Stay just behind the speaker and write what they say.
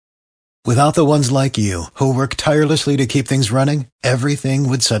Without the ones like you, who work tirelessly to keep things running, everything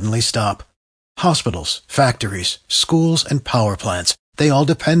would suddenly stop. Hospitals, factories, schools, and power plants, they all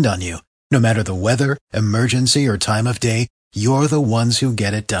depend on you. No matter the weather, emergency, or time of day, you're the ones who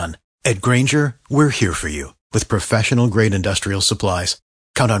get it done. At Grainger, we're here for you with professional-grade industrial supplies.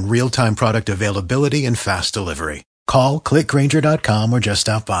 Count on real-time product availability and fast delivery. Call, click Grainger.com, or just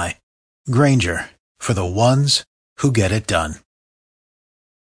stop by. Grainger, for the ones who get it done.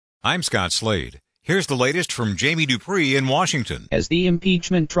 I'm Scott Slade. Here's the latest from Jamie Dupree in Washington. As the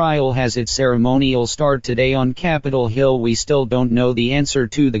impeachment trial has its ceremonial start today on Capitol Hill, we still don't know the answer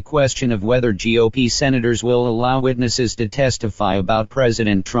to the question of whether GOP senators will allow witnesses to testify about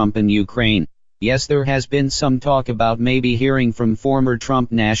President Trump and Ukraine. Yes, there has been some talk about maybe hearing from former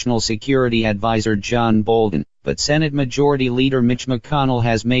Trump National Security Advisor John Bolton, but Senate Majority Leader Mitch McConnell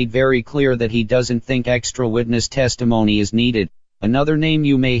has made very clear that he doesn't think extra witness testimony is needed. Another name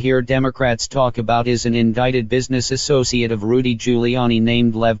you may hear Democrats talk about is an indicted business associate of Rudy Giuliani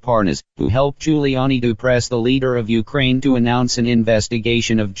named Lev Parnas, who helped Giuliani to press the leader of Ukraine to announce an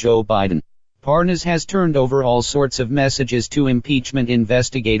investigation of Joe Biden. Parnas has turned over all sorts of messages to impeachment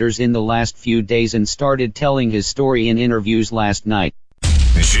investigators in the last few days and started telling his story in interviews last night.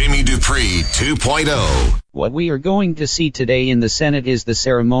 Jamie Dupree 2.0. What we are going to see today in the Senate is the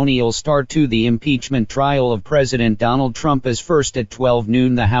ceremonial start to the impeachment trial of President Donald Trump. As first at 12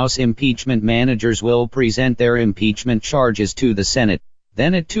 noon the House impeachment managers will present their impeachment charges to the Senate.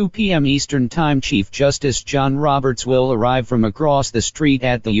 Then at 2 p.m. Eastern Time, Chief Justice John Roberts will arrive from across the street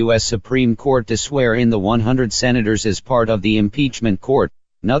at the U.S. Supreme Court to swear in the 100 senators as part of the impeachment court.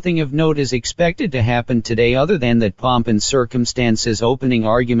 Nothing of note is expected to happen today other than that pomp and circumstances opening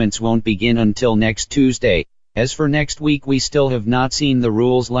arguments won't begin until next Tuesday. As for next week, we still have not seen the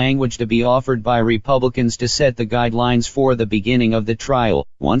rules language to be offered by Republicans to set the guidelines for the beginning of the trial.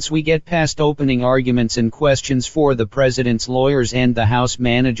 Once we get past opening arguments and questions for the president's lawyers and the House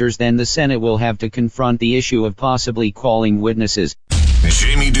managers, then the Senate will have to confront the issue of possibly calling witnesses.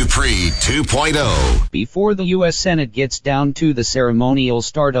 Jamie Dupree 2.0. Before the U.S. Senate gets down to the ceremonial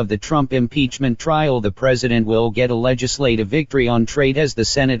start of the Trump impeachment trial, the president will get a legislative victory on trade as the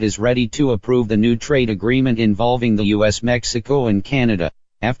Senate is ready to approve the new trade agreement involving the U.S., Mexico, and Canada.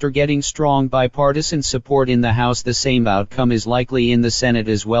 After getting strong bipartisan support in the House, the same outcome is likely in the Senate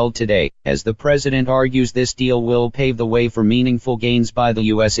as well today, as the president argues this deal will pave the way for meaningful gains by the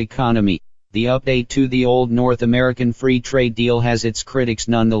U.S. economy. The update to the old North American free trade deal has its critics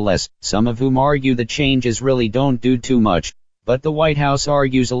nonetheless, some of whom argue the changes really don't do too much. But the White House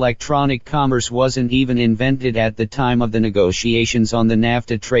argues electronic commerce wasn't even invented at the time of the negotiations on the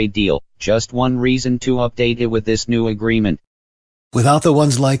NAFTA trade deal. Just one reason to update it with this new agreement. Without the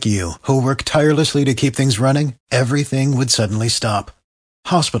ones like you, who work tirelessly to keep things running, everything would suddenly stop.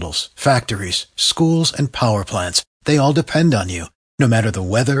 Hospitals, factories, schools, and power plants, they all depend on you. No matter the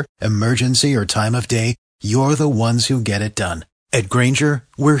weather, emergency, or time of day, you're the ones who get it done. At Grainger,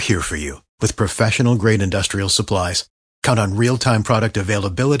 we're here for you with professional-grade industrial supplies. Count on real-time product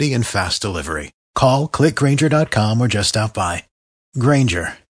availability and fast delivery. Call, click Grainger.com, or just stop by.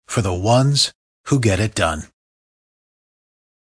 Grainger, for the ones who get it done.